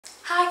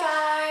Hi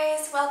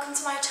guys, welcome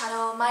to my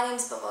channel. My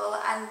name's Bubble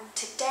and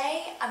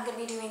today I'm going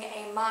to be doing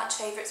a March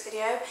favourites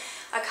video.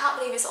 I can't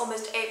believe it's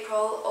almost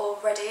April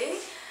already.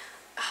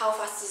 How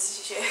fast has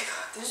this year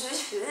gone?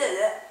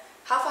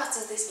 How fast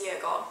has this year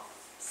gone?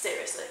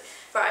 Seriously.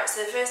 Right,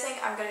 so the first thing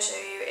I'm going to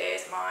show you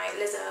is my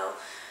Liz Earle.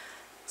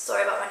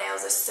 Sorry about my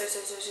nails, they're so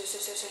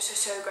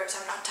gross,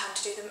 I haven't had time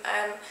to do them.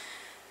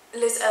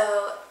 Liz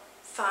Earle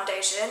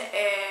foundation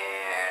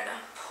in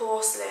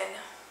Porcelain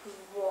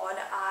 1.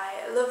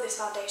 I love this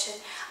foundation.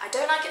 I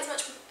don't like it as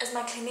much as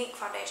my Clinique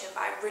foundation,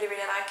 but I really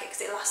like it because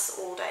it lasts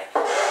all day.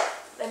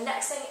 The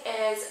next thing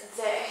is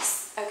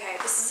this. Okay,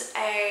 this is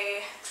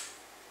a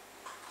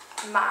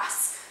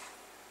mask,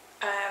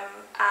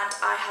 and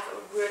I have a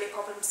really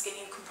problem skin.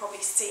 You can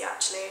probably see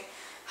actually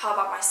how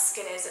bad my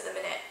skin is at the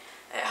minute.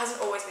 It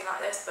hasn't always been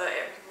like this, but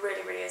it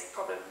really is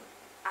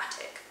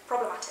problematic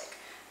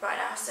right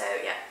now. So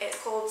yeah, it's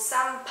called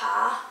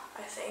Sampa,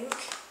 I think.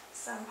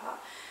 Sampa.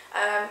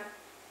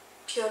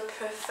 Pure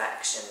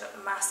Perfection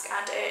mask,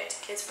 and it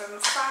is from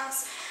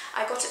France.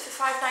 I got it for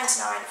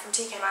 £5.99 from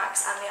TK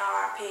Maxx, and the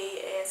RRP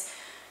is,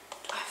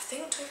 I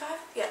think, 25?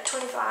 Yeah,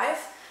 25.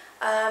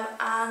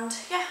 And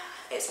yeah,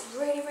 it's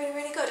really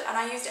good, and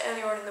I used it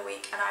earlier on in the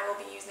week, and I will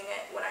be using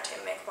it when I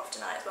take my makeup off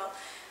tonight as well.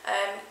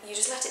 You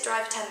just let it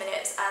dry for 10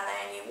 minutes and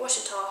then you wash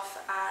it off,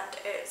 and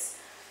it's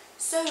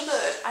so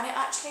good, and it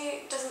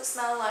actually doesn't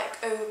smell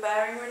like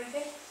overbearing or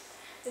anything.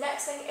 The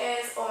next thing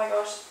is, oh my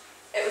gosh,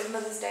 it was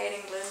Mother's Day in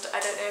England. I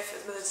don't know if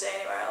it was Mother's Day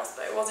anywhere else,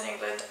 but it was in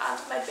England, and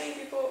my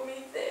baby bought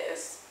me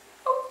this.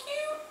 Oh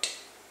cute!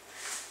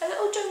 A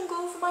little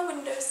jungle for my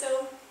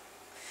windowsill.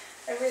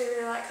 I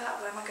really like that.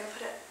 Where am I going to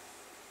put it?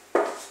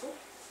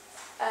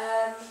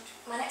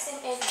 My next thing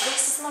is,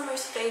 this is my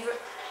most favourite.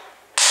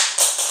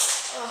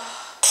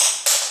 Oh,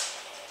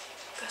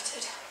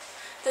 gutted.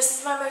 This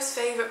is my most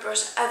favourite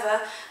brush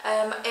ever.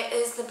 It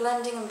is the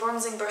blending and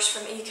bronzing brush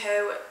from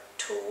Eco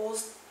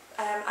Tools.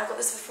 I got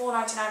this for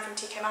 £4.99 from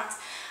TK Maxx,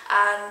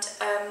 and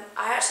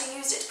I actually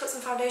used it to put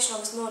some foundation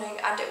on this morning,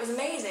 and it was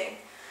amazing.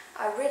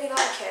 I really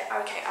like it.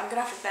 Okay, I'm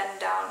gonna have to bend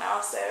down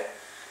now, so.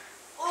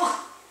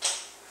 Oh.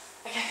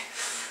 Okay,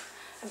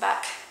 I'm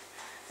back.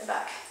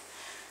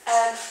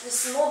 There's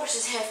some more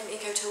brushes here from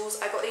Eco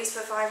Tools. I got these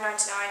for £5.99,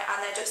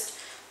 and they're just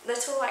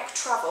little like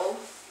travel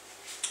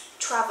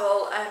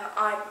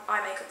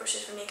eye makeup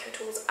brushes from Eco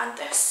Tools, and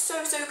they're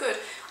so good.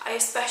 I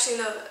especially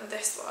love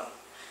this one.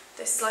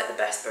 This is like the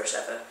best brush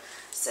ever.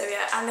 So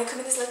yeah, and they come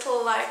in this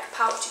little like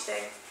pouchy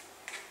thing.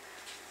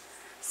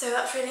 So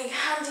that's really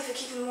handy for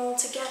keeping them all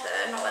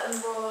together, not let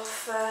them roll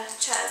off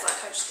chairs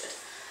like I just did.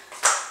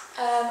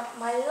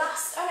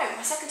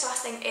 My second to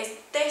last thing is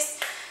this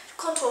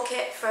contour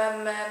kit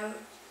from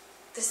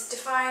this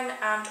Define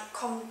and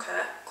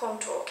Conquer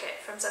contour kit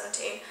from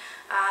 17,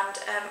 and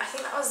I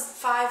think that was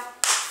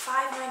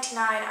 £5.99,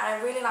 and I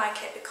really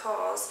like it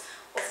because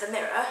of the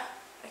mirror.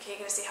 Okay, you're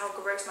going to see how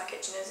gross my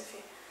kitchen is if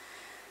you.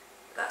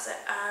 That's it,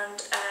 and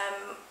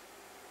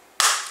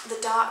the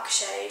dark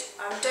shade.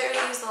 I don't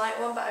really use the light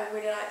one, but I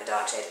really like the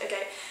dark shade.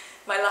 Okay,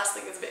 my last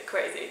thing is a bit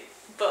crazy,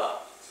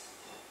 but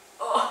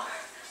oh,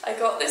 I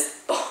got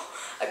this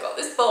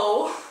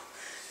bowl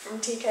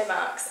from TK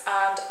Maxx,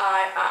 and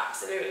I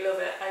absolutely love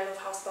it. I love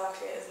how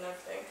sparkly it is and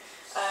everything.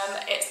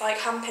 It's like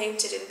hand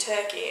painted in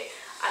Turkey,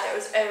 and it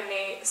was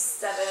only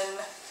 £7.99,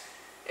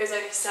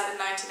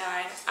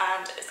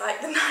 and it's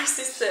like the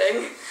nicest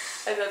thing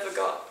I've ever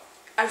got.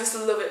 I just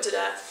love it to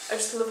death. I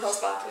just love how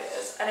sparkly it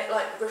is, and it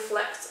like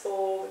reflects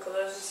all the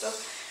colours and stuff.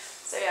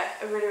 So yeah,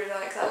 I really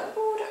like that.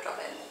 Oh, don't drop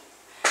it.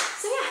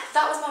 So yeah,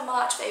 that was my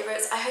March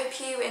favourites. I hope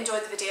you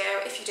enjoyed the video.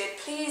 If you did,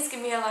 please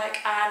give me a like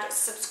and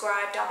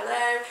subscribe down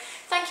below.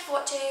 Thank you for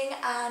watching,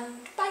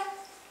 and bye.